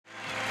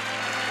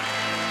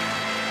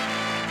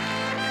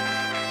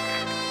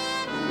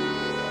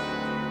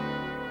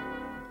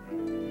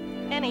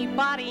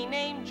Anybody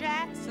named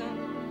Jackson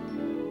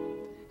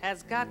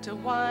has got to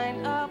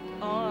wind up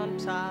on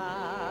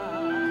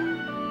top.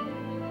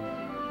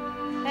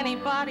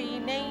 Anybody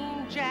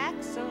named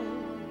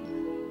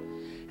Jackson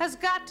has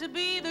got to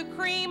be the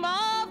cream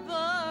of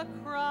the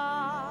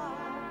crop.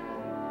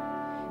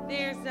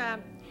 There's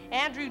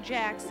Andrew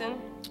Jackson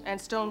and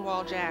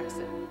Stonewall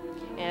Jackson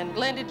and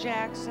Glenda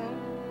Jackson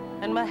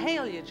and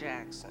Mahalia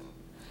Jackson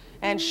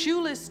and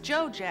Shoeless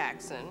Joe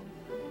Jackson.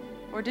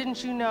 Or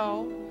didn't you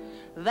know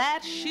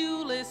that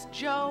Shoeless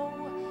Joe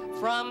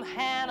from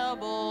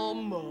Hannibal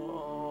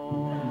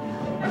Moore?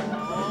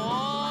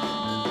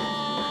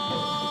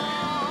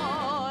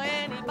 Oh,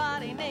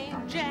 anybody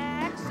named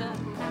Jackson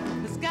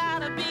has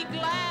gotta be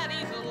glad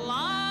he's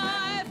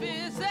alive.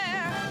 Is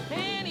there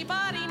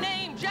anybody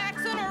named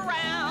Jackson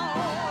around?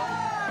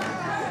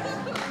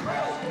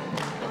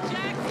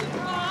 Jackson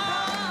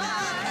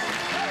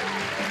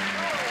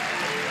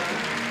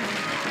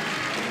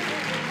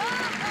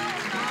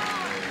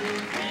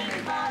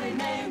Anybody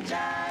named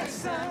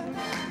Jackson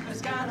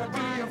has gotta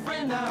be a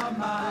friend of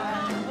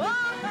mine.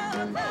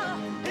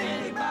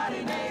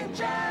 Anybody named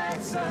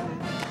Jackson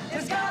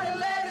has gotta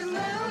let his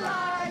little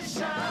light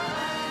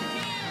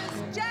shine.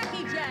 Here's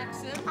Jackie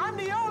Jackson. I'm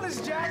the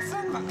oldest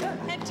Jackson.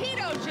 And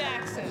Tito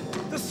Jackson.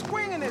 The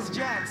swingin'est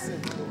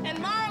Jackson. And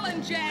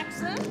Marlon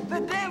Jackson.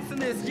 The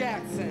dancing'est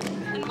Jackson.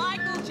 And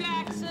Michael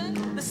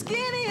Jackson. The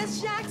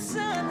skinniest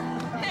Jackson.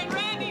 And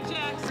Randy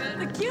Jackson.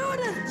 The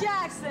cutest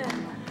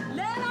Jackson.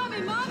 Let on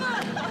me,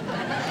 mama.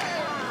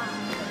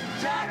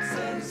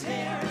 Jackson's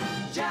here,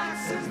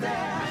 Jackson's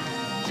there.